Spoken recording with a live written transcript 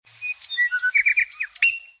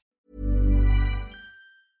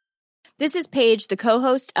This is Paige, the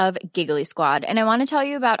co-host of Giggly Squad, and I want to tell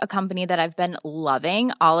you about a company that I've been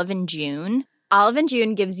loving, Olive & June. Olive &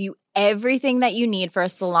 June gives you everything that you need for a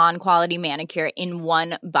salon-quality manicure in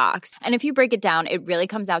one box. And if you break it down, it really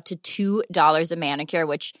comes out to $2 a manicure,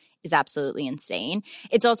 which is absolutely insane.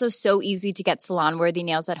 It's also so easy to get salon-worthy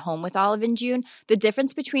nails at home with Olive & June. The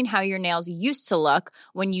difference between how your nails used to look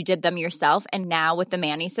when you did them yourself and now with the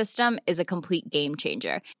Mani system is a complete game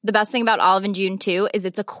changer. The best thing about Olive & June, too, is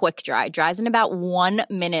it's a quick dry. Dries in about 1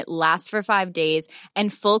 minute, lasts for 5 days,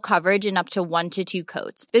 and full coverage in up to 1 to 2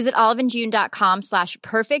 coats. Visit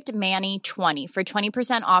oliveandjune.com/perfectmani20 for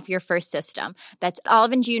 20% off your first system. That's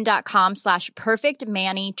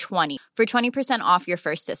oliveandjune.com/perfectmani20 for 20% off your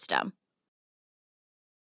first system.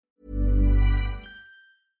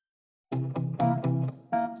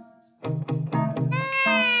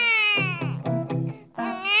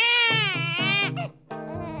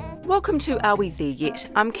 Welcome to Are We There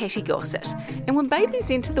Yet? I'm Katie Gossett, and when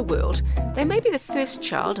babies enter the world, they may be the first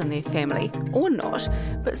child in their family or not,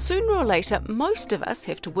 but sooner or later most of us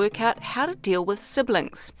have to work out how to deal with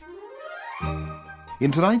siblings.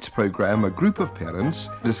 In tonight's programme, a group of parents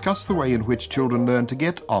discuss the way in which children learn to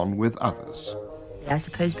get on with others. I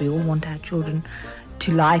suppose we all want our children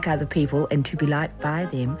to like other people and to be liked by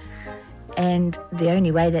them, and the only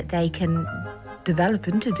way that they can develop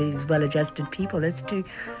into these well-adjusted people is to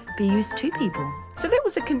be used to people. So that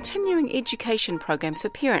was a continuing education program for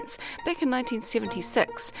parents back in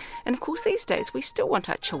 1976. And of course these days we still want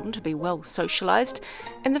our children to be well socialised,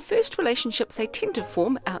 and the first relationships they tend to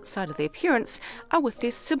form outside of their parents are with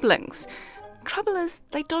their siblings. Trouble is,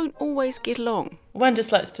 they don't always get along. One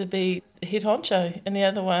just likes to be head honcho and the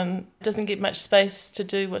other one doesn't get much space to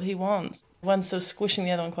do what he wants. One's sort of squishing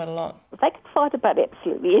the other one quite a lot. They can fight about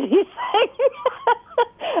absolutely anything.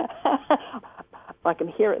 I can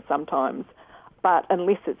hear it sometimes, but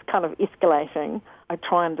unless it's kind of escalating, I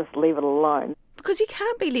try and just leave it alone. Because you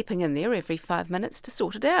can't be leaping in there every 5 minutes to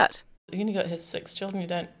sort it out. When you've got his 6 children, you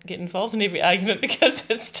don't get involved in every argument because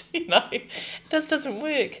it's, it just doesn't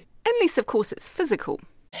work. Unless, of course, it's physical.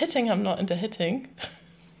 Hitting, I'm not into hitting.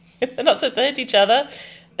 They're not supposed to hit each other.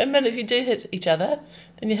 And then if you do hit each other,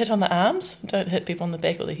 then you hit on the arms. Don't hit people on the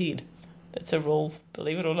back or the head. That's a rule,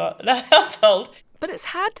 believe it or not, in our household. But it's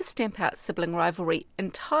hard to stamp out sibling rivalry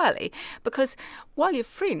entirely because while your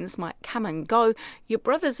friends might come and go, your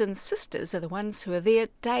brothers and sisters are the ones who are there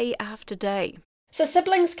day after day. So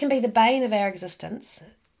siblings can be the bane of our existence,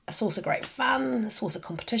 a source of great fun, a source of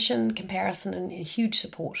competition, comparison and huge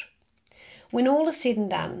support. When all is said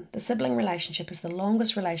and done, the sibling relationship is the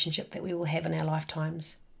longest relationship that we will have in our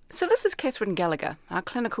lifetimes. So this is Catherine Gallagher, our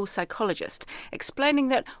clinical psychologist, explaining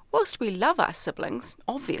that whilst we love our siblings,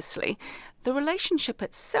 obviously, the relationship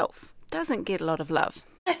itself doesn't get a lot of love.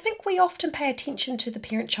 I think we often pay attention to the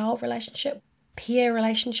parent-child relationship, peer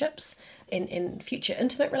relationships, and future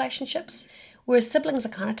intimate relationships, whereas siblings are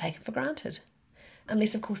kind of taken for granted.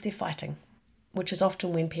 Unless, of course, they're fighting, which is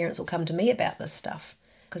often when parents will come to me about this stuff,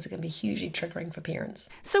 because it can be hugely triggering for parents.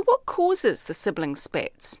 So what causes the sibling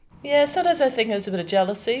spats? Yeah, sometimes I think there's a bit of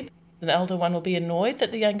jealousy. An elder one will be annoyed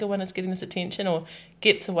that the younger one is getting this attention or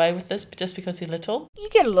gets away with this just because they're little. You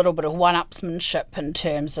get a little bit of one-upsmanship in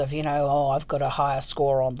terms of, I've got a higher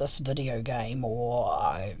score on this video game, or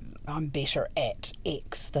I'm better at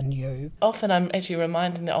X than you. Often I'm actually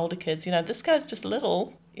reminding the older kids, this guy's just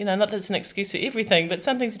little. Not that it's an excuse for everything, but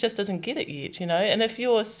some things he just doesn't get it yet, And if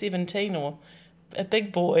you're 17 or a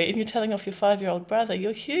big boy and you're telling off your 5-year-old brother,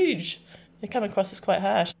 you're huge. You come across as quite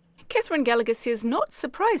harsh. Catherine Gallagher says, not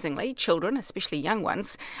surprisingly, children, especially young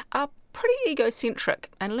ones, are pretty egocentric,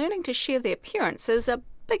 and learning to share their parents is a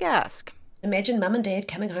big ask. Imagine mum and dad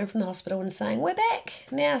coming home from the hospital and saying, "We're back.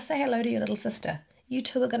 Now say hello to your little sister. You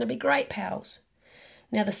two are going to be great pals."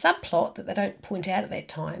 Now the subplot that they don't point out at that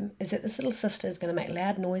time is that this little sister is going to make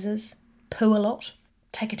loud noises, poo a lot,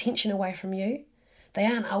 take attention away from you. They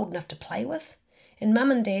aren't old enough to play with, and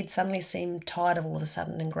mum and dad suddenly seem tired of all of a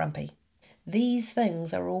sudden and grumpy. These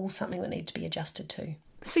things are all something that need to be adjusted to.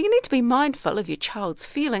 So you need to be mindful of your child's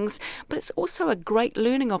feelings, but it's also a great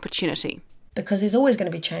learning opportunity. Because there's always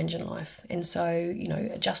going to be change in life. And so,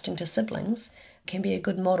 adjusting to siblings can be a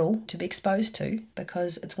good model to be exposed to,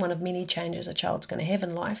 because it's one of many changes a child's going to have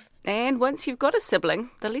in life. And once you've got a sibling,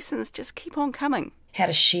 the lessons just keep on coming. How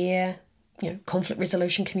to share, conflict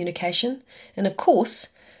resolution, communication, and of course,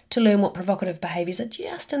 to learn what provocative behaviours are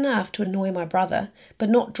just enough to annoy my brother, but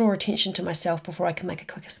not draw attention to myself before I can make a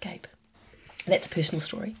quick escape. That's a personal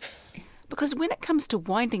story. Because when it comes to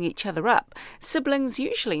winding each other up, siblings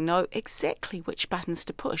usually know exactly which buttons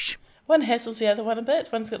to push. One hassles the other one a bit.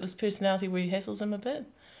 One's got this personality where he hassles him a bit.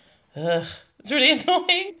 Ugh, it's really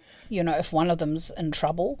annoying. You know, if one of them's in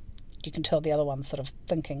trouble, you can tell the other one's sort of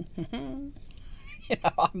thinking, you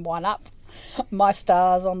know, I'm one up. My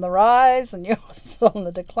star's on the rise and yours is on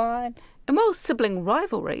the decline. And while sibling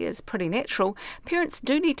rivalry is pretty natural, parents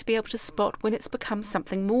do need to be able to spot when it's become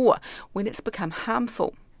something more, when it's become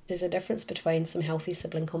harmful. There's a difference between some healthy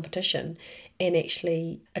sibling competition and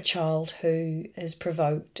actually a child who is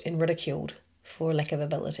provoked and ridiculed for lack of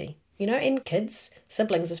ability. You know, and kids,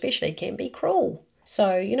 siblings especially, can be cruel.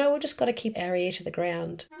 So, you know, we've just got to keep our ear to the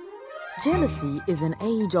ground. Jealousy is an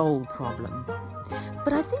age-old problem,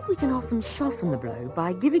 but I think we can often soften the blow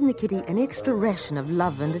by giving the kitty an extra ration of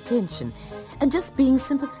love and attention and just being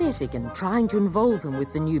sympathetic and trying to involve him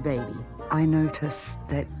with the new baby. I noticed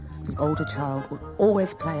that the older child would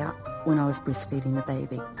always play up when I was breastfeeding the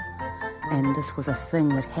baby, and this was a thing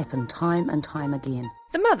that happened time and time again.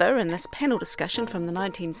 The mother, in this panel discussion from the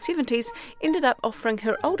 1970s, ended up offering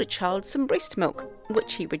her older child some breast milk,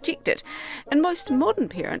 which he rejected, and most modern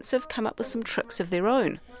parents have come up with some tricks of their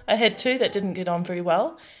own. I had two that didn't get on very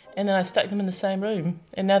well, and then I stuck them in the same room,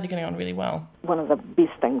 and now they're getting on really well. One of the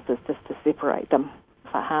best things is just to separate them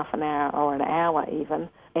for half an hour or an hour even,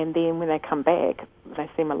 and then when they come back, they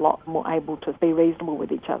seem a lot more able to be reasonable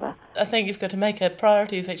with each other. I think you've got to make a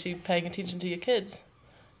priority of actually paying attention to your kids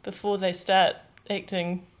before they start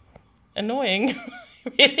acting annoying,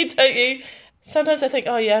 really, don't you? Sometimes I think,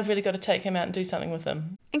 oh yeah, I've really got to take him out and do something with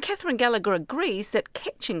him. And Catherine Gallagher agrees that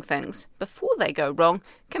catching things before they go wrong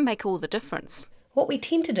can make all the difference. What we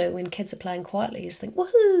tend to do when kids are playing quietly is think,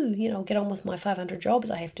 woohoo, you know, I'll get on with my 500 jobs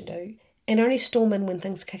I have to do, and only storm in when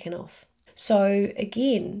things are kicking off. So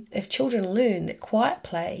again, if children learn that quiet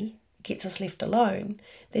play gets us left alone,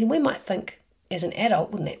 then we might think, as an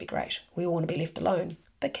adult, wouldn't that be great? We all want to be left alone.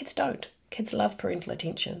 But kids don't. Kids love parental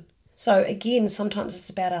attention. So again, sometimes it's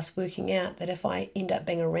about us working out that if I end up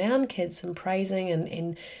being around kids and praising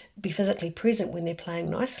and be physically present when they're playing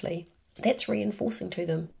nicely, that's reinforcing to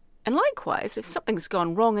them. And likewise, if something's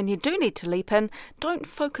gone wrong and you do need to leap in, don't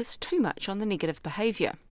focus too much on the negative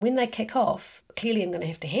behaviour. When they kick off, clearly I'm going to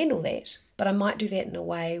have to handle that, but I might do that in a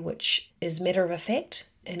way which is matter of fact,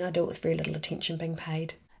 and I do it with very little attention being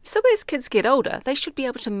paid. So as kids get older, they should be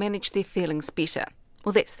able to manage their feelings better.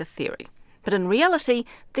 Well, that's the theory. But in reality,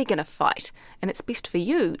 they're going to fight, and it's best for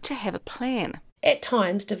you to have a plan. At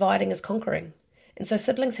times, dividing is conquering, and so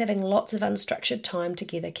siblings having lots of unstructured time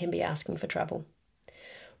together can be asking for trouble.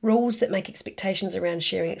 Rules that make expectations around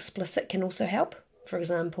sharing explicit can also help. For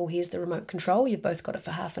example, here's the remote control, you've both got it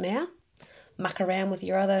for half an hour. Muck around with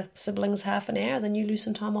your other siblings half an hour, then you lose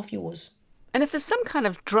some time off yours. And if there's some kind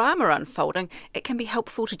of drama unfolding, it can be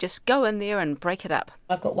helpful to just go in there and break it up.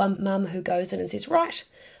 I've got one mum who goes in and says, right,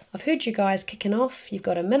 I've heard you guys kicking off, you've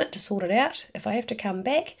got a minute to sort it out. If I have to come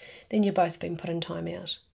back, then you've both been put in time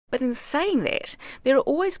out. But in saying that, there are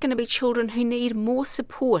always going to be children who need more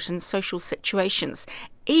support in social situations,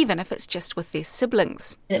 even if it's just with their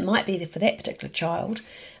siblings. And it might be that for that particular child,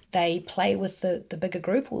 they play with the bigger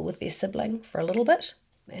group or with their sibling for a little bit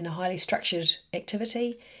in a highly structured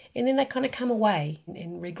activity, and then they kind of come away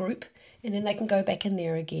and regroup, and then they can go back in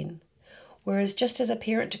there again. Whereas just as a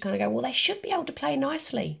parent to kind of go, well, they should be able to play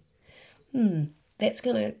nicely. That's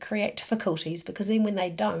going to create difficulties, because then when they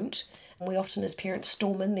don't, and we often as parents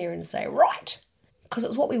storm in there and say, right, because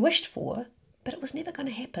it's what we wished for, but it was never going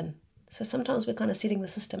to happen. So sometimes we're kind of setting the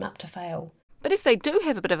system up to fail. But if they do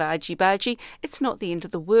have a bit of argy-bargy, it's not the end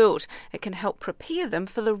of the world. It can help prepare them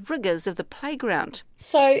for the rigours of the playground.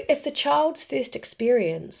 So if the child's first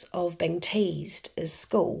experience of being teased is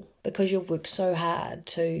school, because you've worked so hard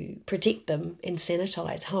to protect them and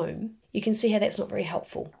sanitise home, you can see how that's not very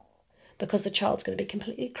helpful, because the child's going to be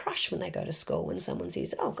completely crushed when they go to school when someone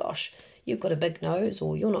says, oh gosh, you've got a big nose,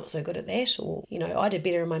 or you're not so good at that, or, you know, I did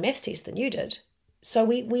better in my maths test than you did. So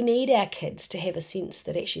we need our kids to have a sense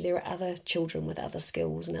that actually there are other children with other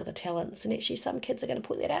skills and other talents, and actually some kids are going to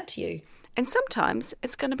put that out to you. And sometimes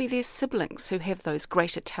it's going to be their siblings who have those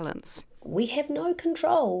greater talents. We have no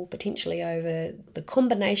control potentially over the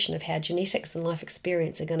combination of how genetics and life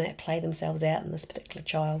experience are going to play themselves out in this particular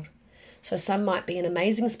child. So some might be an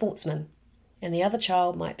amazing sportsman, and the other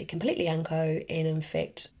child might be completely unco, and in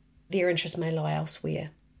fact their interest may lie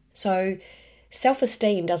elsewhere. So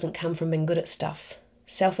self-esteem doesn't come from being good at stuff.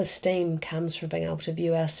 Self-esteem comes from being able to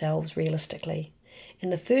view ourselves realistically.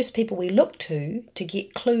 And the first people we look to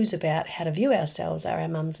get clues about how to view ourselves are our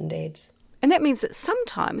mums and dads. And that means that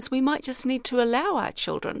sometimes we might just need to allow our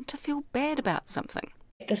children to feel bad about something.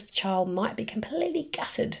 This child might be completely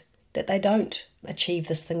gutted that they don't achieve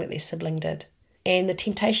this thing that their sibling did. And the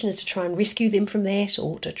temptation is to try and rescue them from that,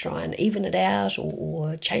 or to try and even it out,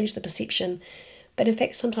 or change the perception. But in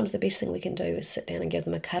fact, sometimes the best thing we can do is sit down and give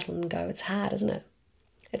them a cuddle and go, it's hard, isn't it?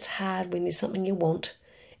 It's hard when there's something you want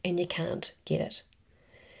and you can't get it.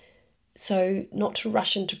 So not to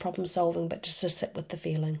rush into problem solving, but just to sit with the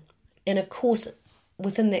feeling. And of course,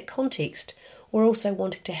 within that context, we're also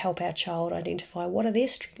wanting to help our child identify what are their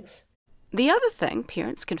strengths. The other thing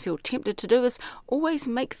parents can feel tempted to do is always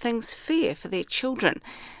make things fair for their children.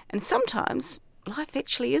 And sometimes life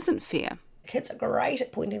actually isn't fair. Kids are great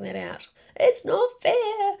at pointing that out. It's not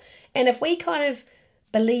fair. And if we kind of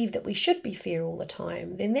believe that we should be fair all the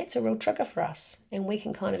time, then that's a real trigger for us. And we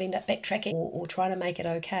can kind of end up backtracking or trying to make it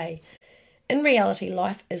okay. In reality,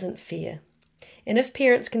 life isn't fair. And if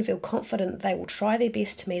parents can feel confident that they will try their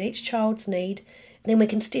best to meet each child's need, then we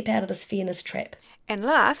can step out of this fairness trap. And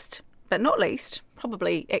last, but not least,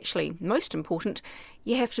 probably actually most important,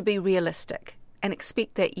 you have to be realistic and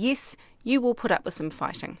expect that, yes, you will put up with some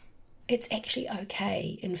fighting. It's actually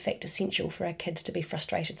okay, in fact essential for our kids to be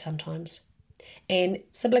frustrated sometimes. And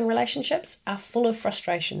sibling relationships are full of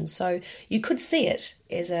frustration, so you could see it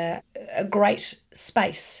as a great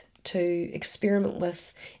space to experiment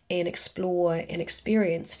with and explore and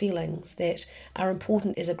experience feelings that are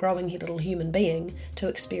important as a growing little human being to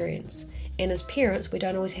experience. And as parents, we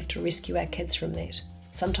don't always have to rescue our kids from that.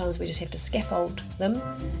 Sometimes we just have to scaffold them,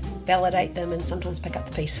 validate them, and sometimes pick up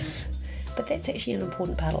the pieces. But that's actually an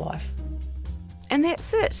important part of life. And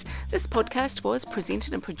that's it. This podcast was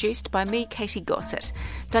presented and produced by me, Katie Gossett.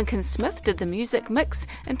 Duncan Smith did the music mix,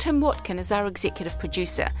 and Tim Watkin is our executive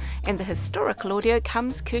producer. And the historical audio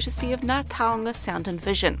comes courtesy of Ngā Taonga Sound and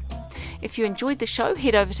Vision. If you enjoyed the show,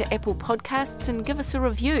 head over to Apple Podcasts and give us a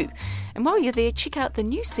review. And while you're there, check out the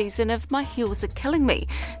new season of My Heels Are Killing Me,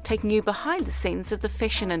 taking you behind the scenes of the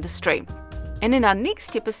fashion industry. And in our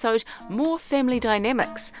next episode, more family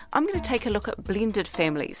dynamics. I'm going to take a look at blended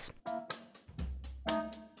families.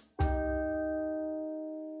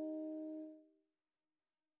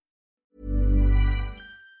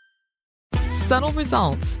 Subtle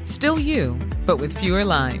results, still you, but with fewer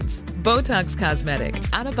lines. Botox Cosmetic,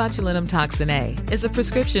 out of botulinum toxin A, is a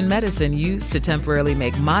prescription medicine used to temporarily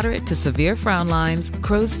make moderate to severe frown lines,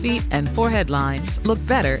 crow's feet, and forehead lines look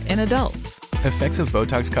better in adults. Effects of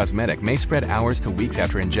Botox Cosmetic may spread hours to weeks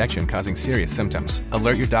after injection, causing serious symptoms.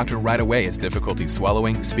 Alert your doctor right away as difficulty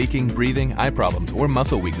swallowing, speaking, breathing, eye problems, or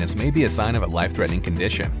muscle weakness may be a sign of a life-threatening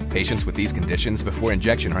condition. Patients with these conditions before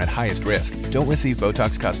injection are at highest risk. Don't receive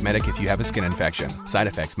Botox Cosmetic if you have a skin infection. Side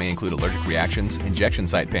effects may include allergic reactions, injection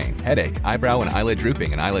site pain, headache, eyebrow and eyelid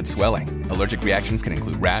drooping, and eyelid swelling. Allergic reactions can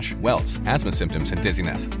include rash, welts, asthma symptoms, and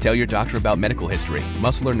dizziness. Tell your doctor about medical history,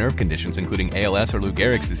 muscle or nerve conditions including ALS or Lou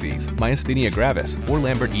Gehrig's disease, myasthenia gravis, or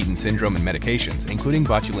Lambert-Eaton syndrome, and medications, including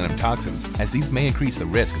botulinum toxins, as these may increase the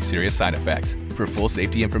risk of serious side effects. For full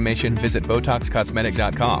safety information, visit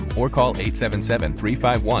BotoxCosmetic.com or call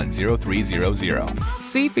 877-351-0300.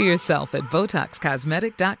 See for yourself at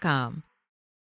BotoxCosmetic.com.